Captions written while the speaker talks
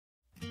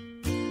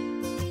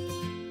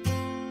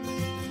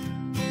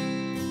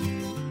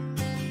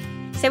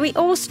So we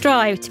all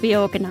strive to be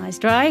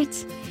organised,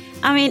 right?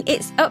 I mean,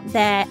 it's up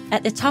there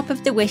at the top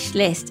of the wish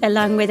list,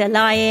 along with a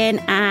lion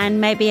and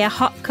maybe a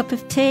hot cup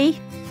of tea.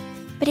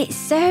 But it's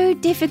so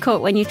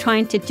difficult when you're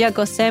trying to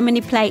juggle so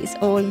many plates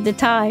all of the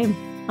time.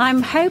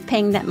 I'm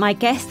hoping that my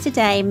guest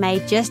today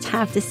may just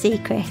have the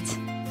secret.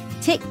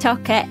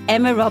 TikToker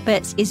Emma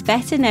Roberts is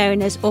better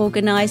known as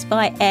Organised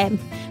by Em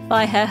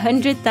by her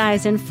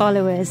 100,000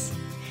 followers.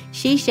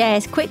 She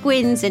shares quick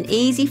wins and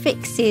easy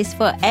fixes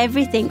for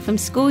everything from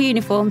school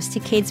uniforms to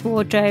kids'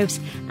 wardrobes,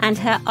 and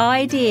her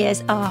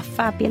ideas are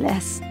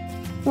fabulous.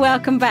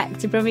 Welcome back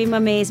to Brummy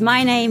Mummies.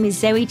 My name is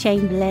Zoe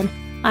Chamberlain.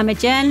 I'm a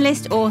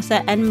journalist,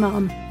 author and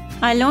mum.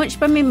 I launched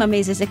Brummy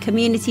Mummies as a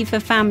community for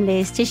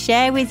families to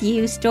share with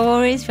you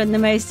stories from the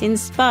most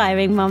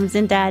inspiring mums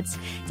and dads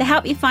to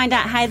help you find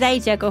out how they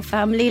juggle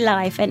family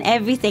life and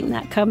everything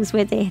that comes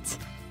with it.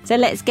 So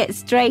let's get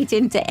straight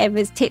into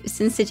Emma's tips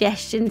and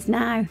suggestions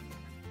now.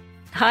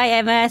 Hi,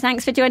 Emma.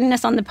 Thanks for joining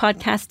us on the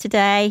podcast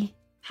today.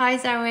 Hi,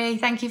 Zoe.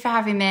 Thank you for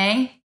having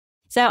me.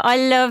 So I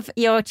love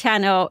your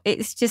channel.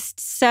 It's just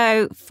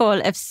so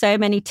full of so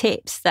many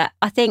tips that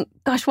I think,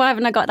 gosh, why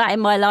haven't I got that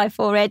in my life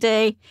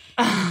already?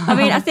 I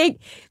mean, I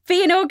think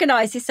being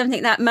organised is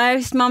something that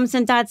most mums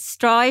and dads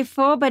strive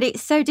for, but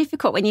it's so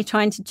difficult when you're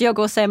trying to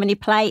juggle so many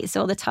plates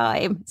all the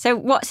time. So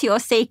what's your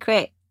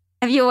secret?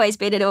 Have you always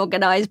been an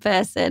organised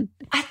person?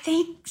 I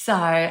think so.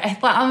 Well,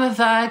 I'm a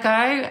Virgo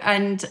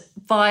and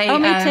by... Oh,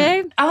 me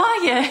too. Oh,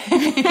 are you?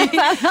 But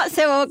I'm not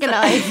so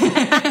organised.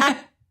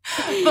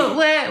 But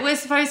we're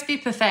supposed to be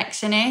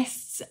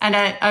perfectionists, and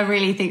I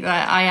really think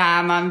that I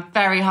am. I'm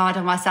very hard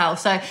on myself.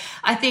 So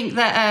I think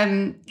that,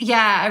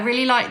 I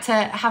really like to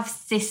have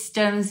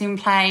systems in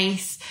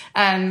place.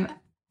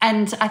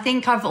 And I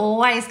think I've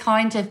always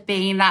kind of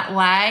been that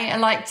way.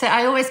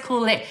 I always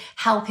call it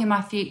helping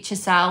my future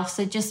self.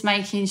 So just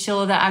making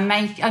sure that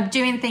I'm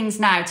doing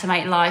things now to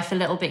make life a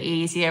little bit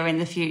easier in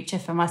the future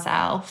for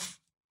myself.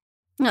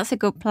 That's a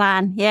good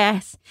plan,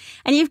 yes.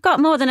 And you've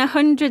got more than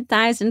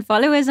 100,000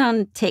 followers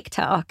on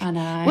TikTok. I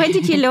know. When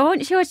did you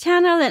launch your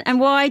channel and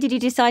why did you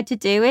decide to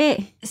do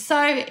it?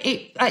 So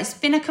it's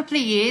been a couple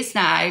of years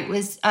now. It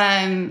was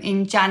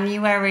in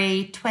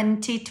January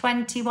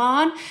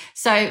 2021.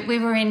 So we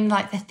were in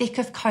like the thick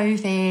of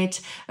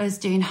COVID. I was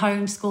doing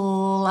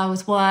homeschool, I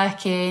was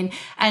working,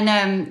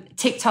 and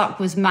TikTok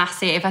was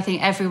massive. I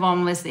think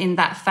everyone was in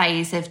that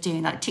phase of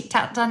doing like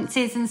TikTok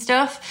dances and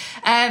stuff.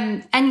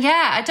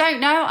 I don't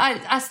know.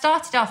 I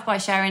started off by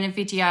sharing a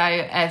video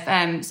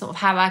of sort of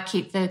how I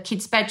keep the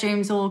kids'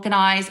 bedrooms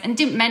organised, and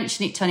didn't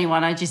mention it to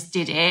anyone. I just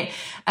did it.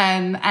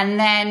 And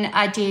then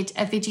I did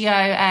a video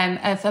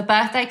of a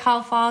birthday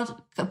card folder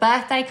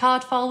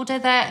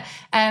that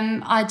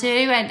I do,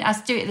 and I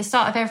do it at the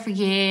start of every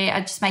year. I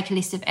just make a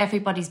list of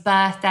everybody's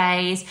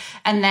birthdays,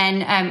 and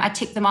then I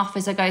tick them off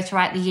as I go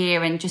throughout the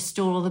year and just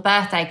store all the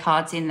birthday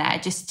cards in there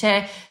just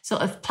to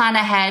sort of plan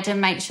ahead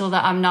and make sure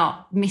that I'm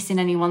not missing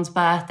anyone's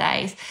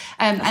birthdays.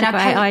 That's a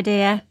great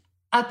idea.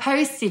 I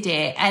posted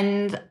it,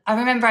 and I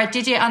remember I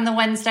did it on the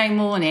Wednesday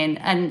morning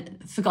and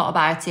forgot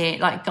about it,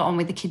 like got on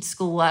with the kids'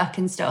 schoolwork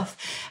and stuff.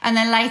 And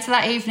then later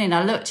that evening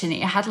I looked and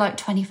it had like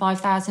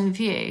 25,000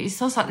 views.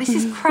 So I was like, this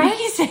is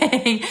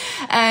crazy.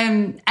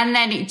 And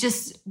then it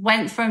just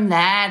went from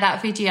there.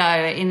 That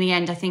video, in the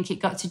end, I think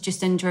it got to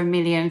just under 1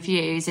 million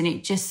views, and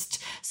it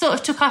just sort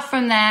of took off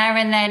from there,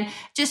 and then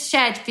just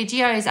shared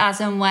videos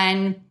as and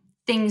when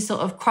things sort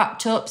of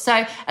cropped up.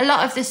 So a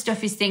lot of the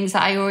stuff is things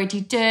that I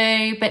already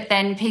do, but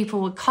then people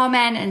would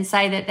comment and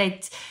say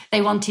that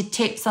they wanted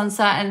tips on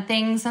certain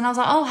things. And I was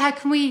like, oh, how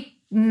can we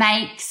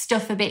make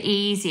stuff a bit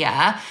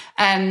easier?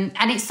 And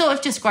it's sort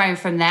of just grown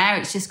from there.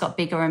 It's just got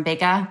bigger and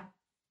bigger.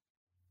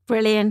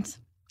 Brilliant.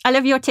 I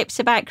love your tips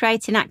about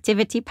creating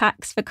activity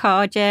packs for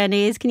car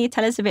journeys. Can you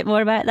tell us a bit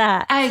more about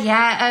that? Oh,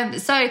 yeah.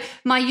 So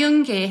my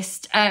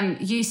youngest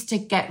used to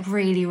get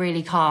really,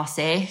 really car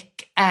sick.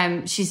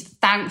 She's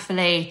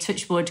thankfully,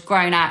 touch wood,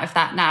 grown out of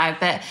that now.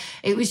 But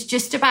it was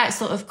just about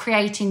sort of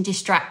creating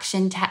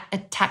distraction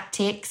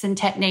tactics and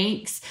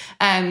techniques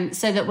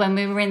so that when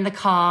we were in the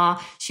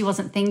car, she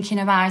wasn't thinking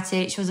about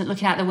it. She wasn't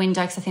looking out the window,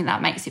 because I think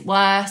that makes it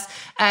worse.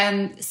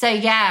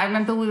 I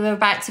remember we were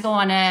about to go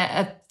on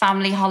a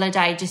family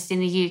holiday just in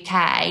the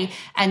UK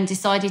and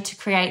decided to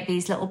create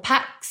these little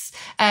packs.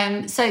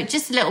 So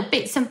just little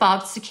bits and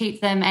bobs to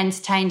keep them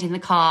entertained in the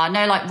car.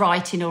 No like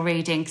writing or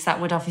reading, because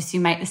that would obviously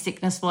make the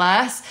sickness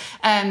worse.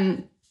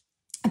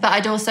 But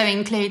I'd also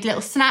include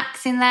little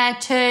snacks in there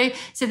too.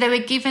 So they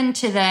were given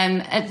to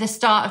them at the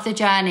start of the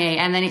journey,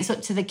 and then it's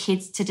up to the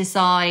kids to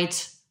decide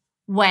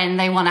when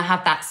they want to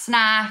have that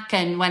snack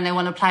and when they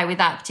want to play with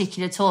that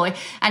particular toy.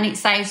 And it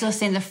saves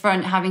us in the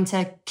front having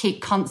to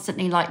keep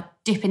constantly like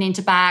dipping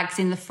into bags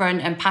in the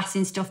front and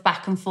passing stuff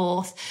back and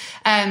forth.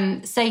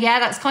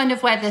 That's kind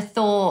of where the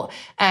thought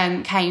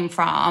came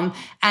from.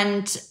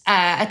 And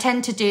I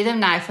tend to do them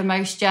now for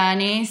most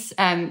journeys.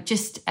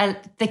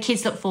 The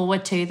kids look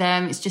forward to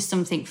them. It's just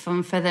something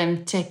fun for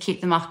them to keep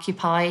them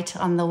occupied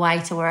on the way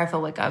to wherever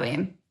we're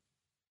going.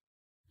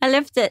 I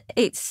love that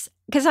it's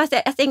because I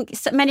think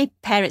so many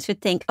parents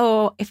would think,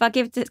 oh, if I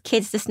give the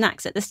kids the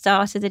snacks at the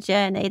start of the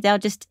journey, they'll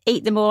just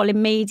eat them all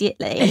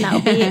immediately and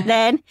that'll be it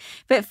then.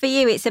 But for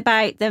you, it's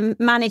about them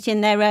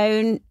managing their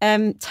own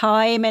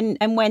time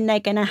and when they're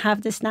going to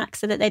have the snacks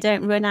so that they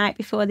don't run out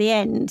before the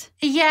end.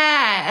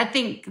 Yeah, I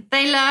think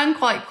they learn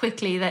quite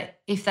quickly that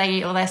if they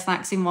eat all their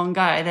snacks in one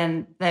go,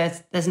 then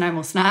there's no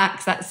more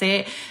snacks. That's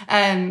it.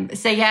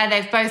 So yeah,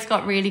 they've both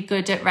got really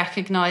good at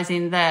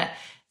recognising that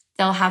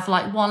they'll have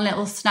like one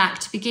little snack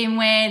to begin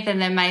with,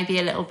 and then maybe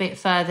a little bit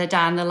further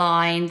down the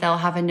line, they'll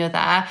have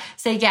another.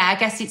 So yeah, I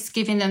guess it's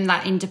giving them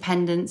that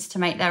independence to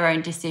make their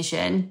own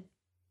decision.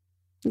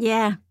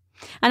 Yeah.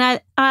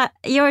 And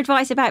your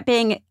advice about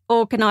being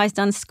organised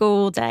on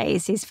school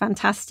days is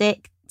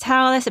fantastic.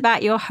 Tell us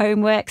about your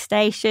homework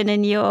station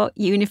and your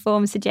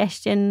uniform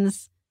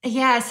suggestions.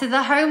 Yeah, so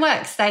the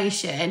homework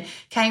station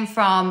came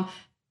from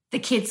the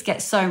kids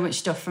get so much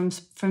stuff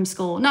from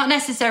school, not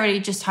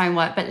necessarily just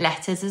homework, but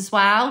letters as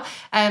well.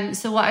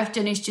 So what I've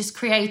done is just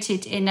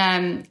created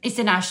it's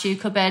in our shoe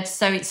cupboard.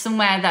 So it's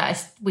somewhere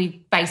that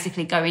we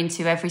basically go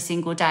into every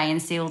single day and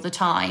see all the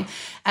time.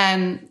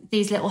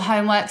 These little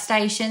homework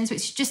stations,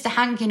 which is just a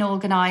hanging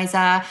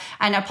organiser,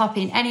 and I pop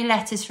in any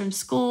letters from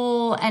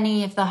school,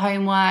 any of the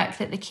homework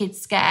that the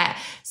kids get,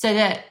 so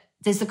that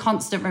there's a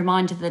constant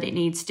reminder that it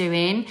needs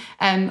doing.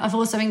 I've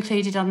also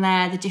included on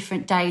there the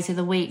different days of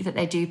the week that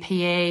they do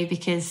PE,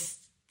 because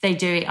they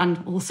do it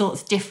on all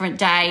sorts of different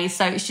days.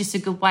 So it's just a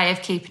good way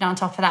of keeping on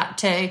top of that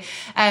too.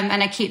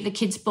 And I keep the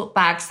kids' book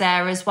bags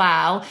there as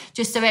well,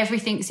 just so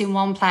everything's in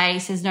one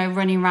place. There's no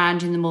running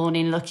around in the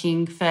morning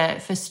looking for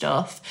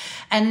stuff.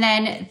 And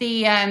then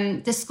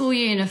the school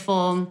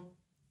uniform.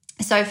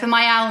 So for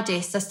my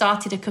eldest, I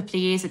started a couple of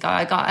years ago.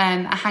 I got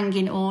a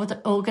hanging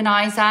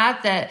organiser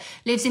that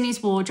lives in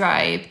his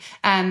wardrobe,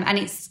 and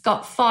it's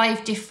got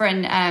 5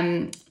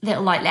 different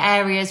little like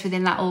areas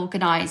within that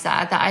organiser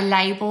that I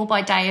label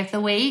by day of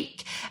the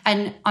week.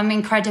 And I'm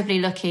incredibly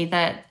lucky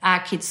that our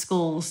kids'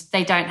 schools,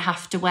 they don't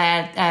have to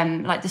wear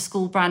like the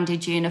school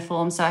branded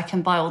uniform, so I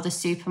can buy all the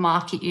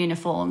supermarket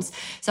uniforms.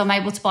 So I'm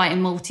able to buy it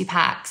in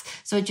multi-packs.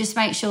 So I just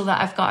make sure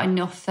that I've got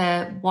enough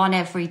for one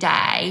every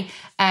day.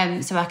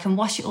 So I can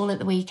wash it all at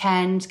the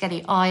weekend, get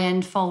it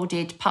ironed,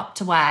 folded,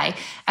 popped away.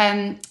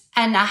 And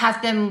I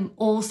have them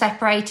all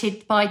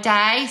separated by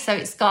day. So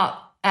it's got,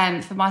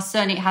 for my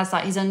son, it has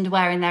like his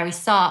underwear in there, his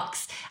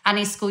socks, and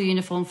his school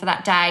uniform for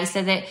that day,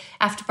 so that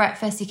after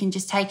breakfast he can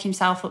just take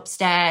himself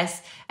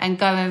upstairs and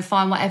go and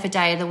find whatever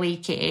day of the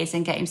week it is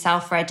and get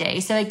himself ready.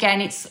 So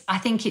again, I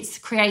think it's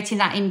creating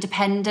that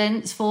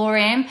independence for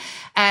him.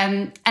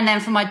 And then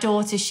for my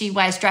daughter, she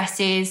wears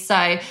dresses.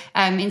 So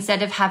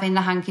instead of having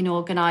the hanging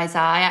organiser,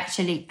 I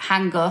actually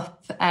hang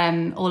up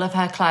all of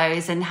her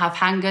clothes and have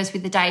hangers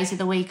with the days of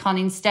the week on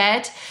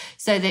instead,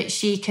 so that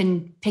she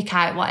can pick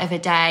out whatever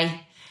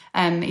day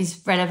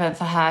is relevant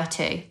for her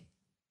too.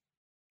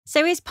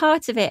 So is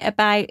part of it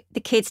about the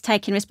kids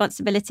taking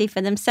responsibility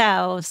for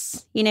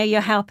themselves? You know, you're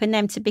helping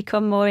them to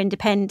become more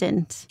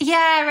independent.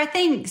 Yeah, I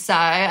think so.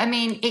 I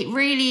mean, it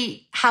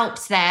really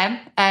helps them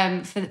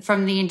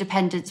from the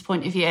independence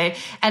point of view.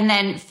 And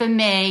then for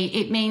me,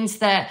 it means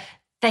that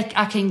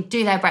I can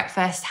do their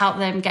breakfast, help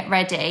them get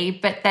ready,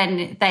 but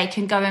then they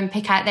can go and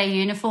pick out their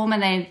uniform,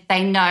 and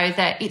they know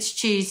that it's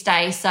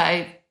Tuesday,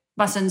 so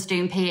my son's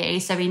doing PE,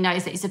 so he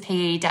knows that it's a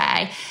PE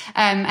day.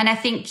 And I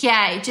think,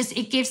 yeah,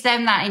 it gives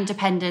them that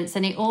independence,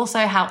 and it also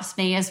helps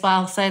me as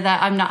well, so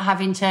that I'm not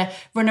having to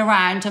run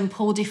around and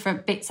pull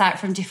different bits out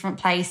from different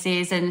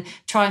places and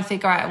try and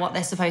figure out what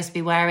they're supposed to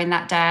be wearing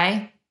that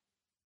day.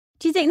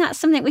 Do you think that's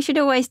something we should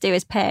always do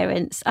as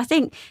parents? I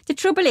think the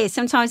trouble is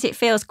sometimes it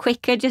feels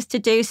quicker just to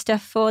do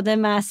stuff for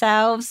them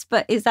ourselves,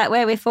 but is that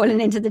where we're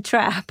falling into the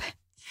trap?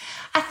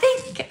 I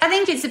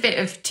think it's a bit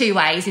of two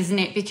ways, isn't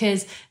it?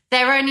 Because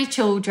they're only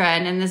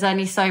children and there's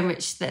only so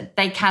much that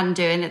they can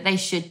do and that they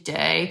should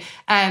do.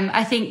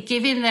 I think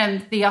giving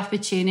them the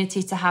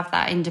opportunity to have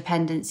that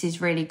independence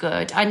is really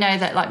good. I know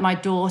that like my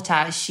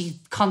daughter, she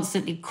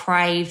constantly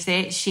craves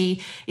it.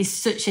 She is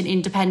such an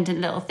independent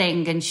little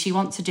thing and she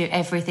wants to do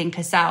everything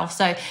herself.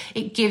 So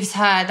it gives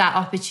her that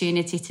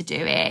opportunity to do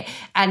it.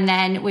 And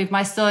then with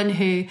my son,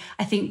 who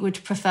I think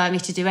would prefer me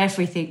to do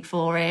everything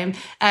for him,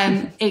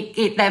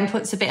 it then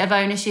puts a bit of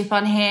ownership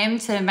on him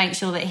to make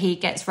sure that he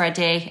gets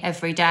ready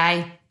every day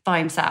by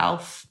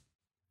himself.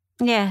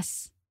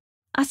 Yes.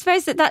 I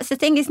suppose that's the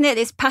thing, isn't it?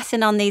 It's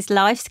passing on these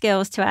life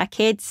skills to our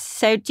kids.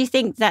 So do you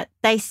think that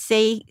they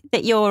see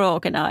that you're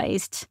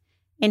organised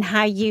in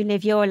how you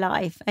live your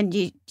life? And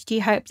do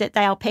you hope that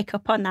they'll pick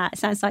up on that? It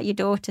sounds like your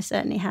daughter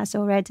certainly has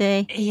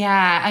already.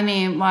 Yeah, I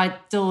mean, my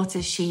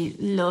daughter, she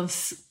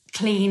loves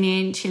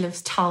cleaning, she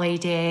loves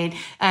tidying.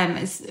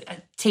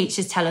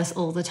 Teachers tell us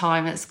all the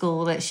time at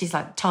school that she's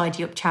like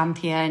tidy up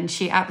champion.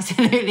 She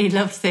absolutely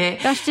loves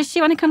it. Gosh, does she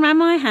want to come around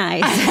my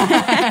house?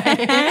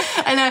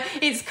 I know,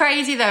 it's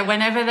crazy though.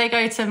 Whenever they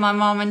go to my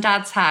mum and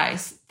dad's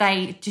house,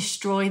 they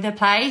destroy the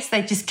place.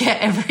 They just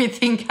get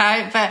everything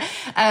out. But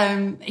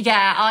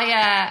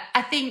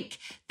I think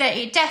that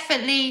it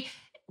definitely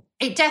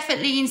it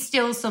definitely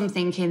instills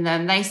something in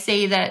them. They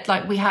see that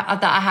like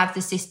that I have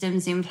the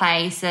systems in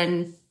place,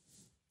 and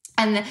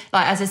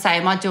like, as I say,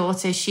 my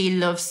daughter, she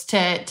loves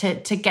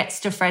to get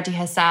stuff ready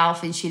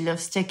herself, and she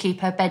loves to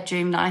keep her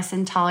bedroom nice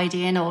and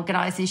tidy and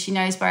organised, and she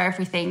knows where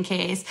everything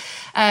is.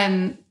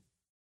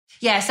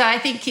 So I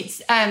think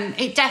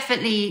it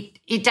definitely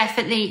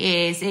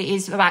is. It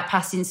is about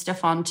passing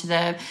stuff on to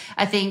them.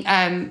 I think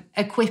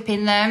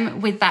equipping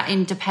them with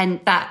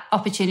that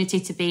opportunity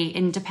to be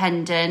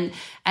independent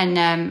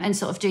and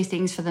sort of do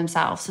things for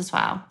themselves as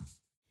well.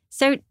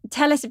 So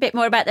tell us a bit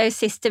more about those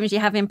systems you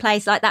have in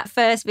place, like that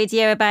first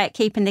video about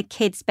keeping the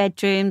kids'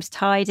 bedrooms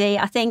tidy.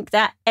 I think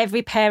that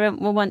every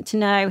parent will want to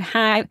know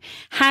how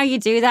you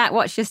do that.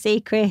 What's your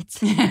secret?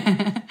 So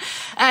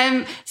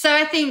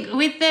I think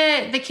with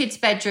the kids'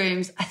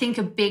 bedrooms, I think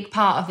a big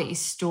part of it is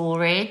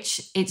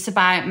storage. It's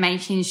about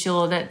making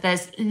sure that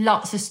there's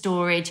lots of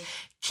storage.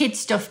 Kids'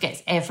 stuff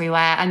gets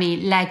everywhere. I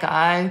mean,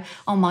 Lego,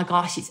 oh my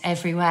gosh, it's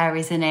everywhere,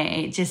 isn't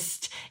it?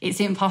 It's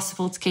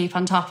impossible to keep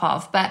on top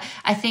of. But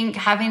I think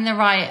having the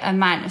right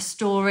amount of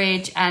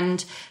storage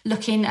and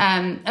looking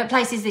at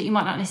places that you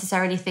might not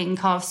necessarily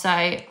think of.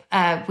 So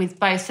with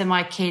both of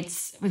my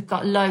kids, we've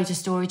got loads of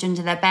storage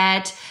under their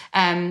bed.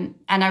 And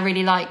I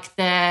really like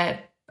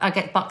I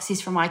get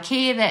boxes from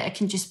IKEA that I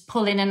can just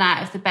pull in and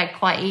out of the bed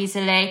quite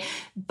easily.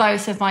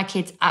 Both of my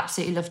kids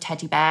absolutely love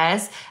teddy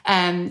bears.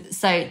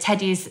 So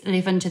teddies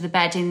live under the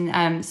bed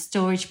in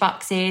storage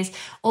boxes.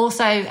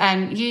 Also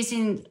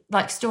using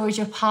like storage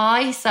up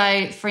high.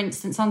 So for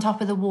instance, on top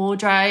of the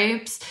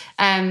wardrobes,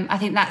 I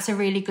think that's a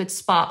really good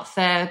spot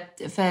for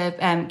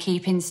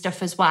keeping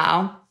stuff as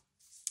well.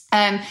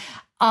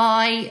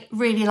 I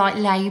really like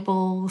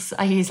labels.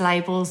 I use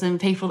labels, and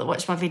people that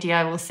watch my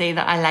video will see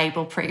that I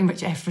label pretty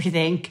much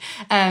everything.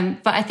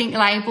 But I think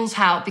labels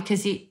help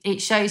because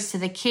it shows to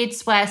the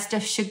kids where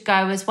stuff should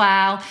go as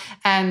well.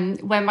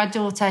 When my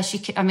daughter, she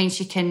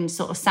can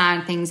sort of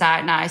sound things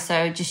out now,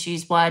 so just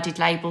use worded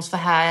labels for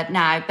her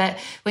now. But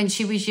when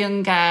she was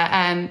younger,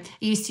 I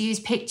used to use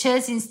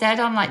pictures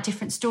instead on like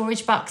different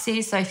storage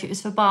boxes. So if it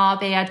was for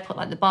Barbie, I'd put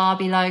like the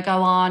Barbie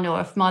logo on,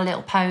 or if My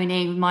Little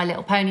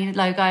Pony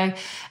logo.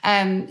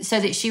 So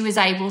that she was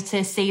able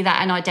to see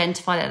that and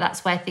identify that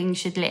that's where things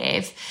should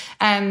live.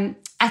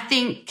 I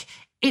think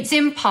it's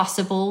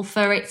impossible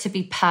for it to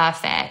be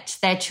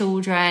perfect. They're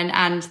children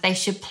and they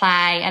should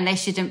play, and they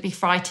shouldn't be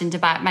frightened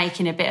about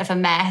making a bit of a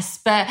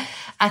mess. But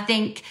I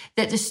think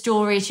that the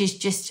storage is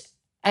just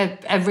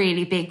a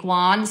really big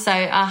one. So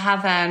I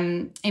have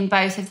in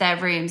both of their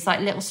rooms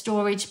like little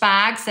storage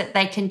bags that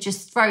they can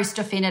just throw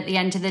stuff in at the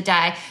end of the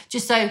day,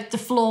 just so the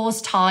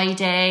floor's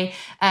tidy,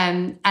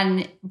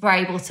 and we're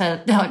able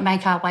to like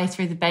make our way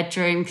through the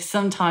bedroom, because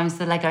sometimes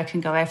the Lego can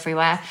go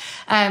everywhere.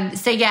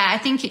 So yeah, I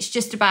think it's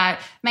just about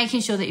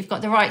making sure that you've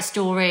got the right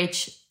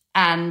storage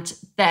and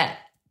that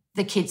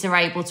the kids are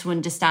able to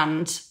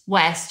understand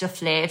where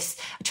stuff lives.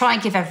 I try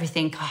and give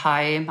everything a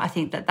home. I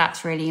think that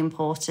that's really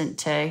important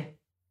too.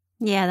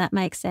 Yeah, that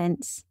makes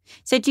sense.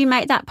 So do you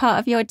make that part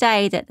of your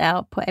day, that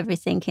they'll put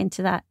everything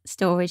into that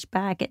storage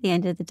bag at the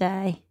end of the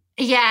day?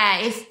 Yeah,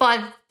 if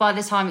by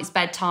the time it's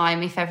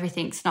bedtime, if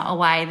everything's not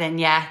away, then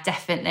yeah,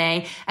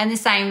 definitely. And the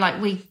same, like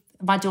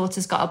my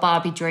daughter's got a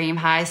Barbie dream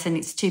house, and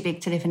it's too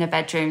big to live in a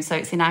bedroom, so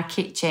it's in our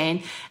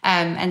kitchen.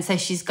 And so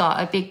she's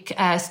got a big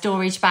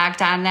storage bag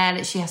down there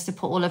that she has to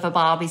put all of her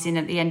Barbies in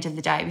at the end of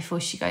the day before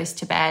she goes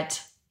to bed.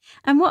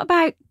 And what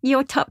about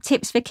your top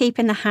tips for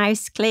keeping the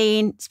house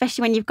clean,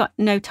 especially when you've got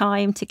no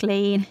time to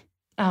clean?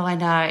 Oh, I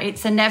know.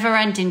 It's a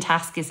never-ending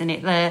task, isn't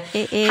it?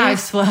 It is.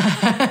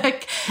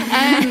 Housework.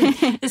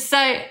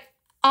 So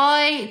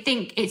I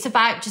think it's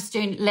about just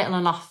doing little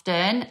and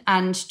often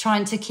and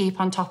trying to keep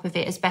on top of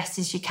it as best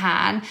as you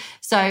can.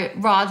 So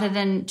rather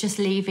than just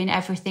leaving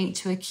everything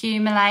to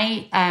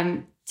accumulate,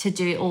 to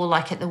do it all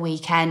like at the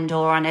weekend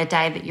or on a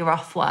day that you're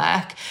off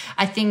work.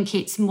 I think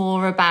it's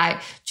more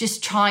about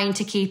just trying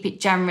to keep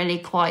it generally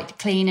quite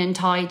clean and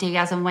tidy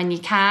as and when you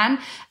can.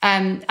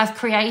 I've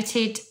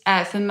created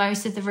for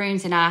most of the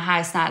rooms in our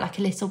house now like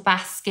a little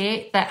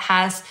basket that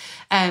has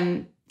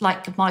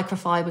like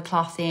microfiber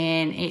cloth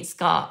in. It's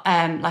got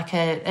like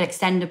an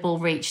extendable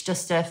reach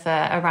duster for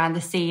around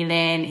the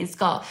ceiling. It's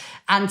got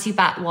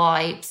anti-bat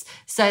wipes,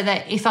 so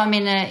that if I'm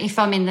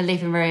in the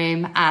living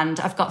room and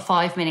I've got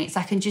 5 minutes,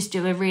 I can just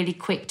do a really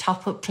quick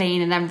top up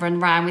clean and then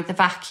run around with the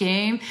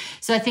vacuum.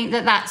 So I think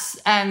that's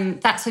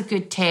a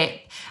good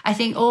tip. I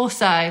think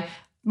also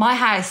my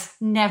house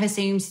never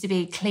seems to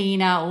be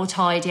cleaner or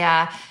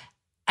tidier,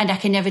 and I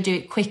can never do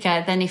it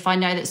quicker than if I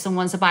know that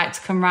someone's about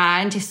to come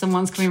round, if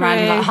someone's coming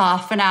round in like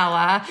half an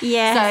hour.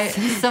 Yes.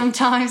 So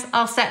sometimes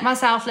I'll set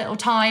myself little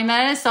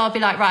timers. So I'll be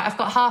like, right, I've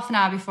got half an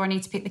hour before I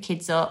need to pick the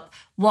kids up.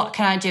 What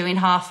can I do in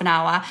half an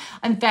hour?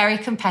 I'm very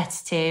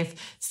competitive.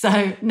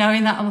 So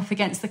knowing that I'm up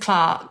against the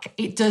clock,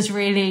 it does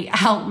really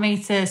help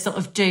me to sort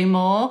of do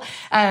more.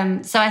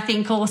 So I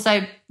think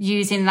also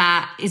using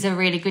that is a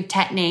really good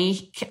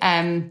technique.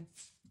 Where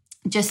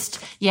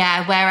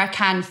I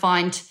can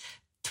find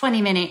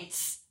 20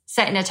 minutes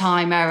setting a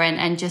timer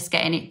and just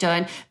getting it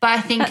done. But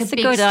I think that's a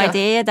good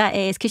idea, that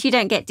is, because you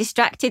don't get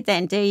distracted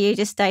then, do you?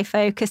 Just stay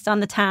focused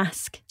on the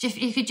task.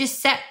 If you could just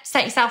set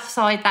yourself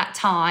aside that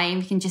time,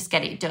 you can just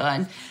get it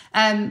done.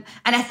 And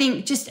I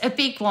think just a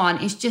big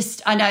one is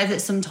just, I know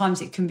that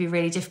sometimes it can be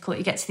really difficult.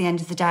 You get to the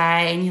end of the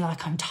day and you're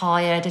like, I'm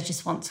tired. I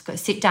just want to go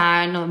sit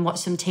down and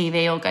watch some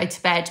TV or go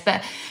to bed.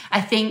 But I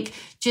think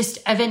just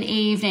of an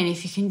evening,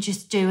 if you can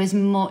just do as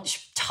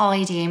much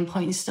tidying,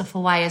 putting stuff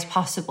away as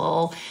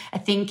possible, I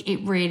think it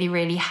really,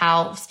 really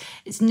helps.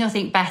 It's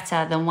nothing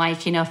better than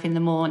waking up in the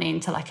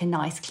morning to like a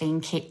nice clean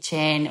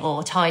kitchen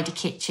or tidy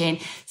kitchen,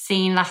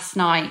 seeing last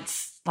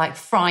night's like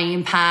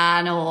frying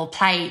pan or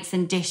plates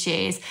and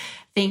dishes.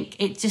 I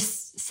think it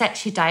just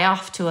sets your day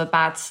off to a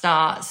bad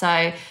start.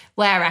 So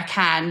where I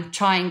can,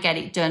 try and get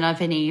it done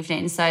of an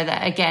evening so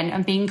that, again,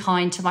 I'm being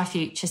kind to my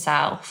future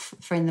self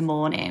for in the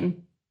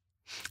morning.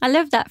 I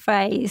love that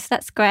phrase.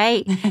 That's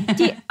great.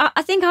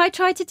 I think I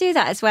try to do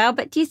that as well.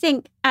 But do you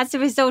think as a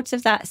result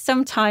of that,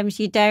 sometimes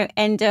you don't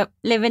end up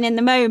living in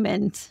the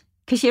moment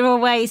because you're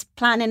always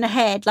planning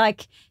ahead?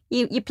 Like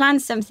you plan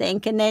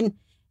something and then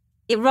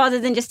rather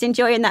than just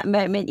enjoying that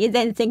moment, you're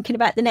then thinking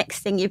about the next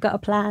thing you've got to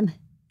plan.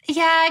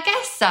 Yeah, I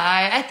guess so.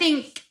 I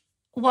think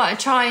what I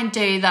try and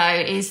do,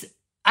 though, is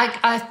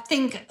I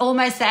think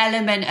almost the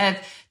element of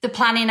the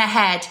planning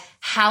ahead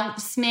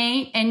helps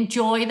me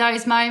enjoy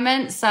those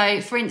moments.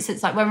 So, for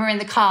instance, like when we're in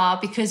the car,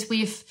 because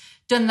we've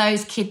done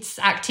those kids'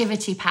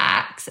 activity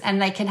packs and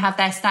they can have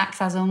their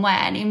snacks as and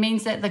when, it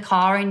means that the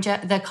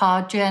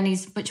car journey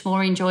is much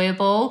more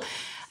enjoyable.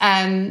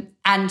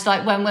 And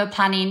like when we're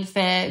planning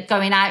for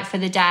going out for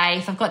the day,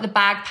 if I've got the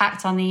bag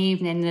packed on the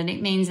evening, then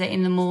it means that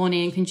in the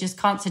morning you can just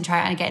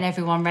concentrate on getting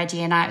everyone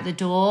ready and out the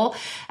door.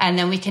 And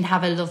then we can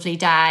have a lovely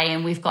day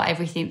and we've got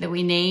everything that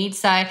we need.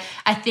 So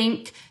I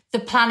think the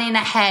planning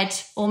ahead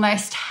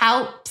almost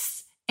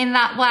helps in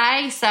that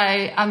way. So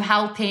I'm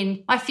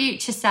helping my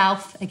future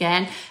self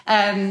again,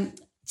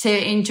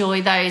 to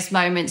enjoy those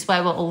moments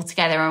where we're all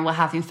together and we're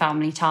having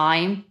family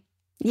time.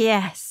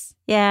 Yes.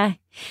 Yeah.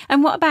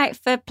 And what about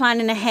for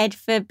planning ahead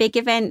for big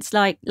events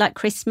like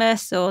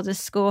Christmas or the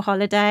school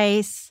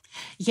holidays?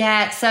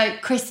 Yeah, so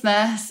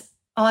Christmas,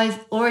 I've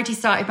already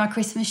started my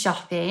Christmas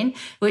shopping,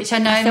 which I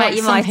know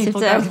makes some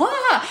people go,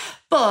 what?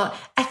 But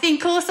I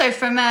think also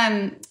from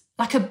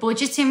like a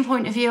budgeting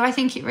point of view, I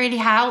think it really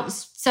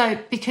helps. So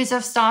because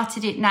I've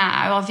started it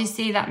now,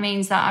 obviously that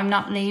means that I'm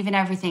not leaving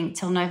everything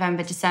till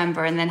November,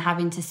 December and then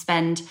having to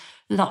spend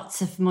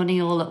lots of money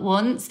all at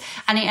once.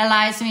 And it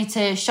allows me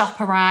to shop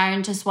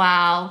around as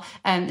well.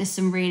 There's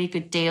some really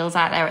good deals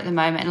out there at the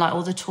moment, like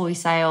all the toy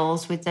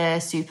sales with the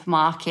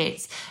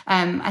supermarkets.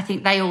 I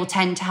think they all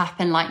tend to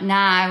happen like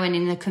now and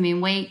in the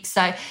coming weeks.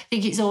 So I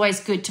think it's always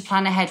good to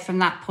plan ahead from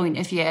that point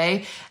of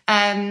view.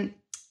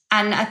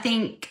 And I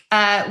think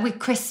with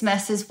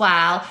Christmas as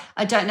well,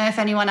 I don't know if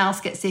anyone else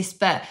gets this,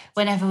 but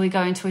whenever we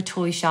go into a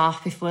toy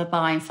shop, if we're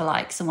buying for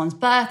like someone's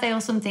birthday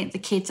or something, the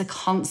kids are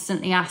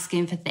constantly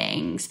asking for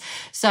things.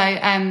 So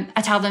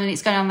I tell them that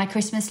it's going on their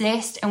Christmas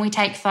list and we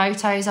take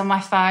photos on my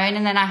phone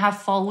and then I have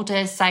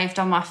folders saved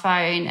on my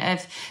phone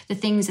of the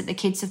things that the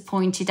kids have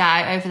pointed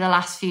out over the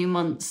last few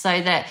months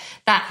so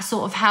that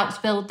sort of helps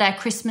build their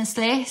Christmas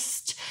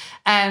list.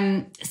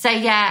 So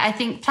yeah, I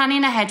think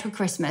planning ahead with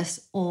Christmas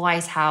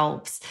always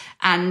helps.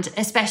 And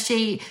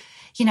especially,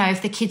 you know,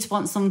 if the kids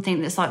want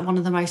something that's like one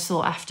of the most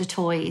sought after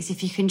toys,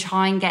 if you can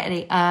try and get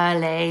it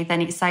early,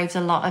 then it saves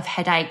a lot of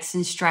headaches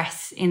and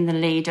stress in the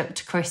lead up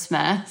to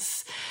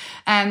Christmas.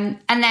 And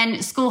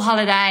then school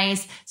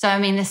holidays. So, I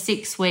mean, the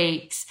 6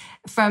 weeks.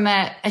 From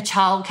a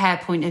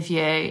childcare point of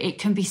view, it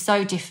can be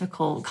so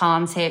difficult,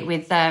 can't it,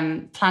 with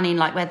planning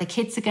like where the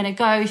kids are going to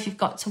go if you've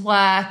got to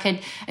work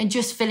and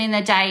just filling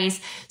their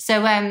days.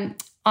 So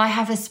I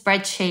have a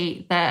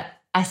spreadsheet that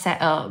I set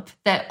up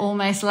that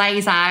almost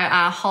lays out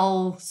our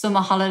whole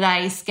summer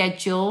holiday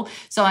schedule.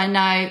 So I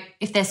know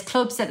if there's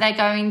clubs that they're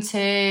going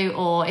to,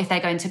 or if they're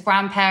going to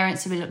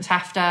grandparents to be looked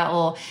after,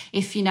 or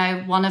if, you know,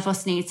 one of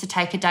us needs to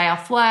take a day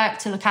off work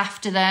to look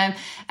after them.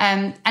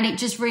 And it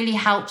just really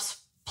helps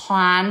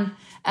plan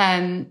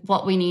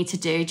what we need to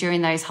do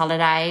during those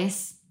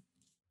holidays.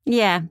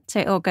 Yeah, so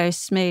it all goes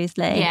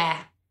smoothly. Yeah.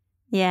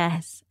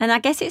 Yes. And I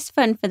guess it's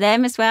fun for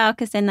them as well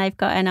because then they've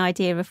got an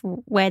idea of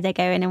where they're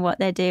going and what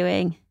they're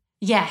doing.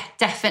 Yeah,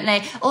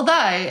 definitely. Although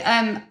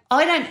I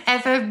don't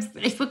ever,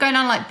 if we're going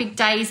on like big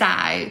days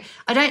out,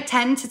 I don't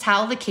tend to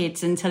tell the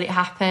kids until it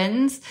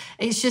happens.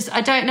 It's just,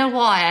 I don't know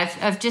why.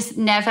 I've just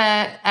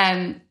never...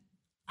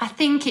 I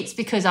think it's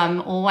because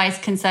I'm always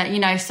concerned, you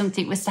know, if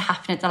something was to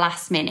happen at the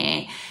last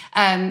minute.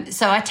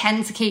 So I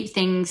tend to keep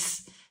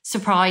things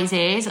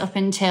surprises up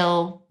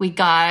until we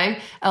go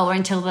or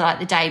until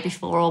the day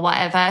before or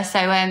whatever. So,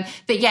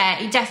 but yeah,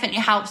 it definitely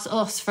helps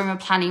us from a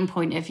planning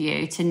point of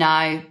view to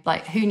know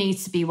like who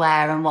needs to be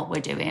where and what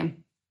we're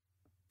doing.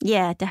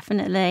 Yeah,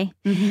 definitely.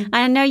 Mm-hmm.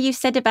 I know you've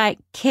said about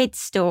kids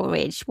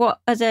storage. What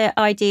other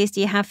ideas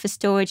do you have for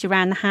storage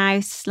around the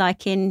house,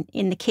 like in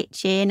the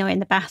kitchen or in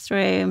the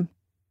bathroom?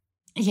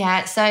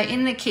 Yeah, so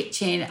in the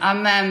kitchen,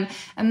 I'm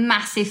a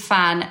massive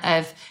fan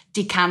of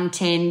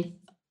decanting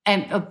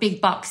of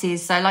big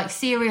boxes. So like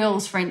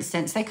cereals, for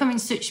instance, they come in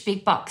such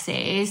big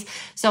boxes.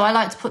 So I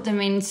like to put them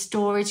in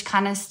storage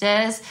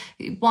canisters.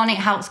 One, it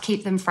helps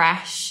keep them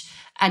fresh.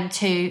 And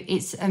two,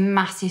 it's a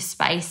massive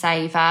space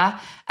saver.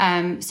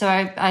 So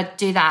I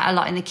do that a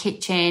lot in the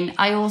kitchen.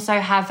 I also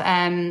have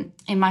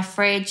in my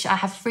fridge, I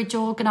have fridge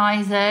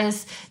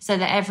organisers so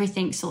that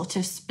everything's sort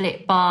of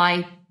split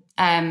by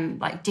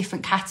like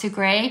different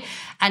category.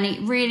 And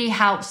it really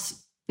helps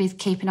with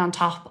keeping on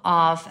top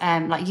of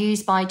like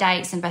use by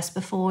dates and best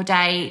before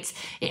dates.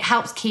 It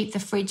helps keep the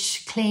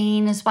fridge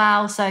clean as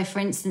well. So for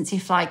instance,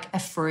 if like a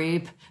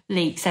frube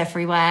leaks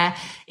everywhere,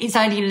 it's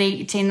only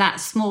leaked in that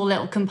small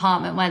little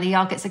compartment where the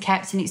yogurts are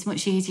kept, and it's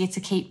much easier to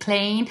keep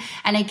clean.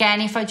 And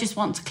again, if I just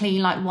want to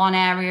clean like one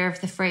area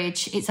of the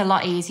fridge, it's a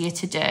lot easier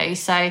to do.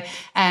 So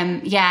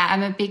yeah,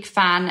 I'm a big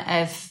fan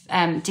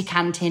of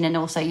decanting and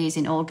also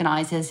using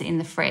organisers in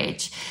the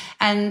fridge.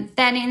 And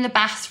then in the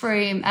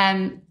bathroom,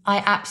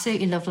 I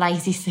absolutely love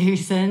Lazy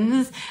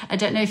Susans. I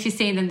don't know if you've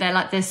seen them. They're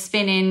like the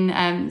spinning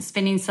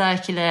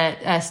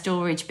circular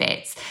storage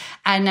bits.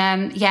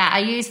 And yeah, I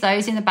use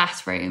those in the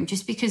bathroom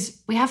just because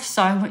we have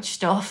so much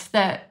stuff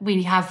that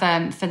we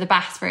have for the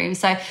bathroom.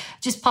 So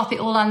just pop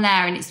it all on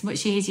there, and it's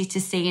much easier to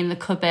see in the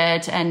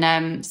cupboard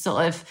and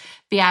sort of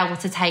be able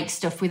to take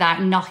stuff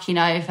without knocking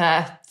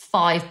over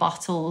 5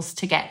 bottles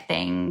to get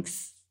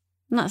things.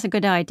 That's a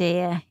good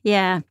idea.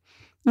 Yeah.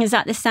 Is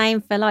that the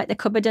same for like the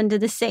cupboard under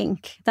the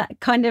sink? That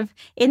kind of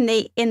in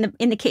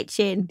the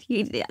kitchen,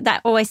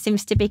 that always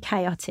seems to be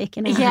chaotic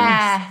in a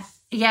house.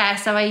 Yeah,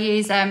 so I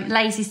use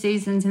Lazy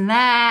Susans in there,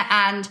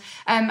 and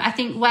I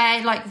think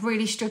we're like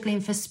really struggling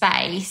for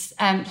space.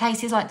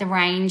 Places like the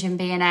Range and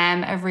B&M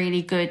are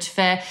really good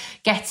for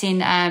getting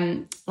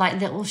like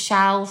little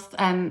shelf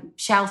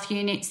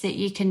units that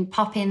you can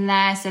pop in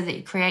there, so that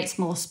it creates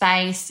more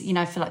space, you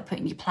know, for like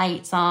putting your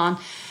plates on.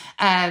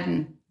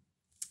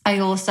 I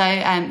also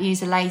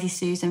use a Lazy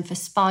Susan for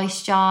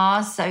spice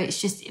jars, so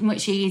it's just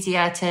much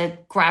easier to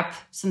grab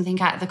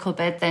something out of the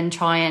cupboard than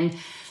try and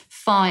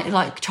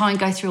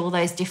go through all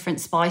those different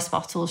spice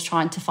bottles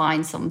trying to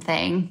find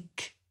something.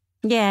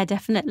 Yeah,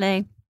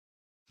 definitely.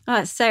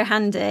 Oh, it's so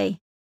handy.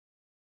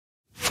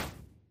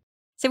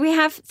 So we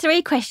have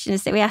 3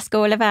 questions that we ask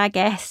all of our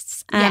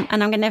guests, and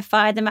I'm going to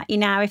fire them at you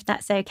now, if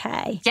that's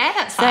okay. Yeah,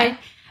 that's fine. So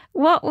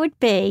what would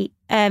be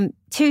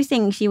 2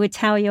 things you would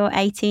tell your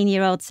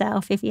 18-year-old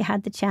self if you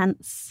had the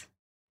chance?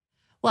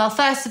 Well,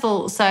 first of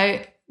all,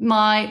 so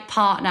my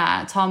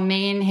partner, Tom,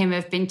 me and him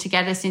have been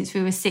together since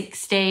we were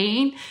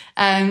 16. So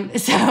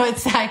I'd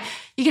say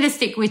you're going to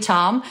stick with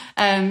Tom.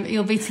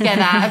 You'll be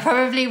together. I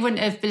probably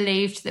wouldn't have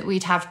believed that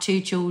we'd have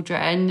 2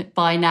 children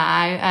by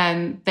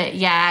now. But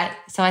yeah,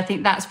 so I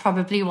think that's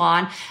probably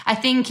one. I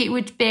think it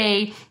would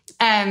be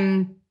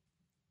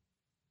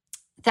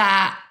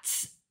that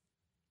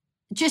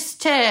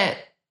just to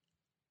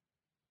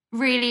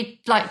really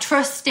like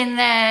trust in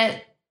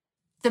the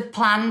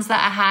plans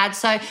that I had.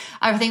 So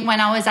I think when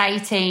I was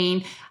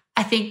 18,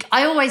 I think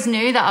I always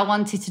knew that I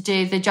wanted to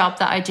do the job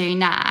that I do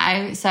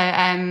now. So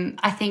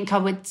I think I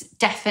would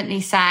definitely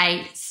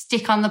say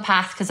stick on the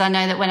path, because I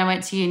know that when I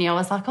went to uni, I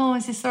was like, oh,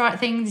 is this the right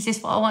thing? Is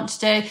this what I want to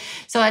do?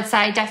 So I'd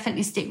say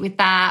definitely stick with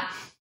that.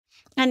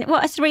 And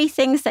what are 3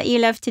 things that you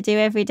love to do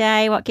every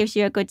day? What gives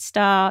you a good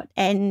start,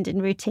 end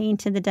and routine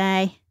to the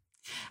day?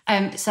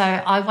 So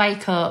I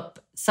wake up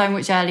so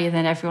much earlier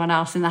than everyone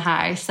else in the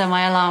house. So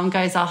my alarm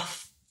goes off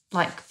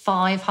like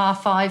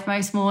 5:30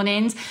 most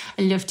mornings.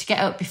 I love to get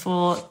up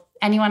before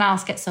anyone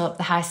else gets up.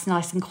 The house is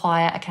nice and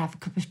quiet. I can have a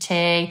cup of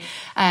tea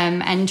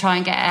and try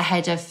and get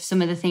ahead of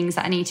some of the things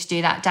that I need to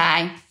do that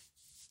day.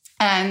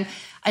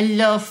 I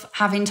love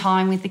having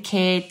time with the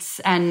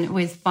kids and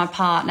with my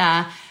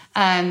partner.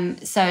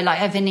 So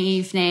like of an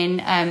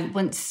evening,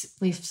 once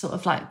we've sort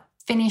of like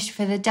finished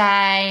for the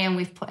day and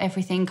we've put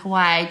everything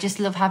away, just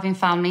love having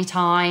family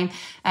time,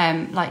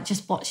 like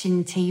just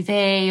watching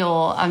TV,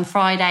 or on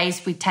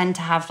Fridays we tend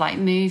to have like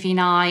movie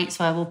nights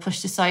where we'll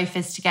push the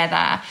sofas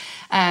together.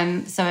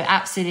 So I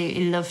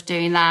absolutely love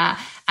doing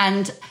that.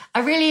 And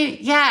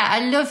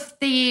I love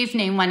the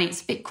evening when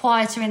it's a bit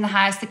quieter in the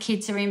house, the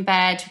kids are in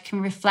bed, we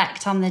can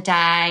reflect on the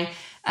day,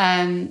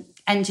 and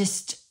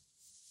just,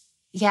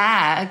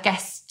 I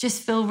guess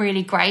just feel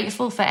really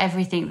grateful for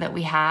everything that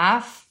we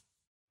have.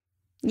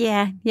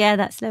 Yeah,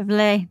 that's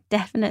lovely.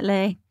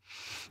 Definitely.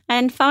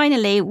 And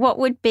finally, what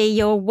would be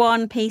your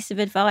one piece of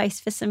advice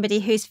for somebody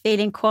who's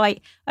feeling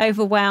quite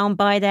overwhelmed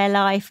by their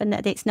life and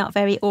that it's not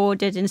very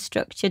ordered and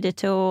structured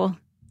at all?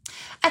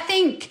 I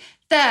think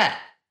that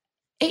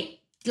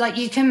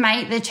you can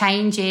make the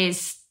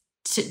changes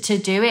to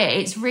do it.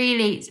 It's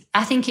really,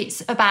 I think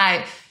it's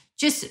about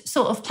just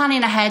sort of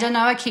planning ahead. I know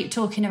I keep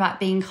talking about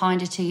being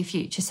kinder to your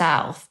future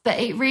self, but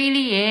it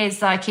really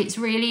is like, it's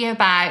really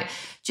about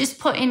just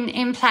putting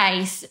in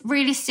place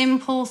really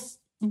simple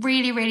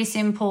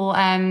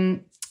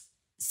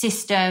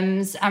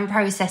systems and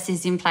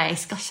processes in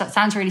place. Gosh, that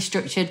sounds really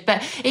structured,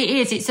 but it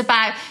is. It's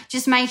about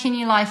just making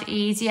your life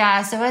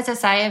easier. So as I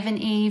say, of an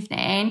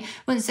evening,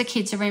 once the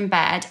kids are in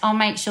bed, I'll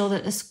make sure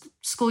that the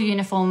school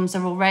uniforms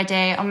are all ready.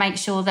 I'll make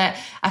sure that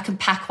I can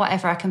pack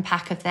whatever I can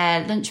pack of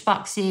their lunch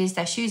boxes,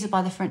 their shoes are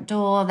by the front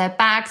door, their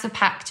bags are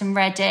packed and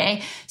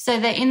ready, so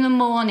that in the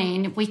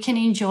morning we can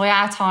enjoy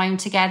our time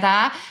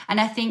together. And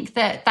I think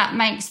that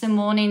makes the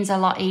mornings a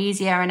lot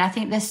easier. And I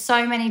think there's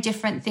so many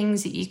different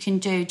things that you can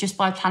do just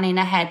by planning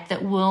ahead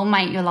that will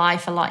make your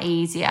life a lot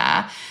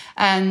easier.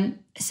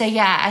 So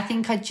yeah, I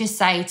think I'd just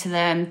say to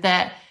them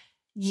that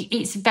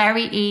it's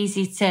very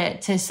easy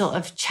to sort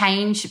of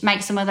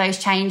make some of those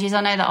changes.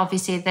 I know that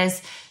obviously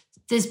there's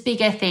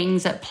bigger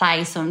things at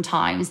play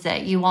sometimes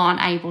that you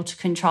aren't able to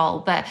control,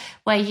 but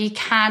where you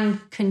can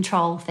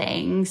control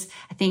things,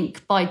 I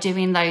think by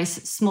doing those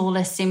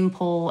smaller,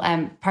 simple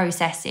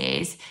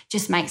processes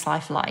just makes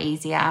life a lot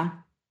easier.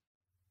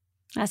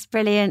 That's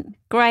brilliant.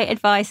 Great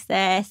advice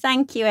there.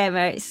 Thank you,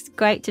 Emma. It's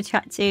great to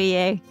chat to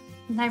you.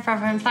 No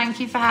problem.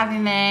 Thank you for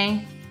having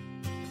me.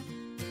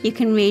 You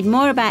can read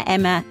more about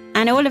Emma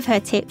and all of her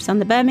tips on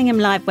the Birmingham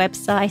Live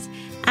website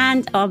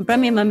and on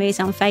Brummy Mummies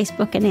on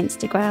Facebook and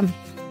Instagram.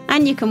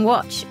 And you can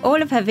watch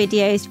all of her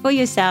videos for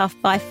yourself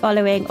by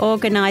following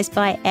Organised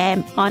by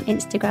Em on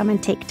Instagram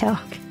and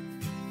TikTok.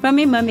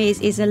 Brummy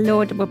Mummies is a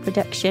laudable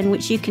production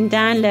which you can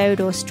download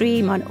or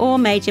stream on all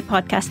major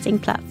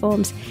podcasting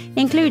platforms,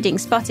 including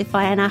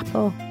Spotify and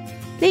Apple.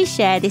 Please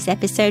share this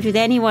episode with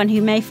anyone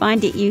who may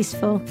find it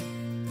useful.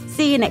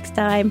 See you next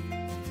time.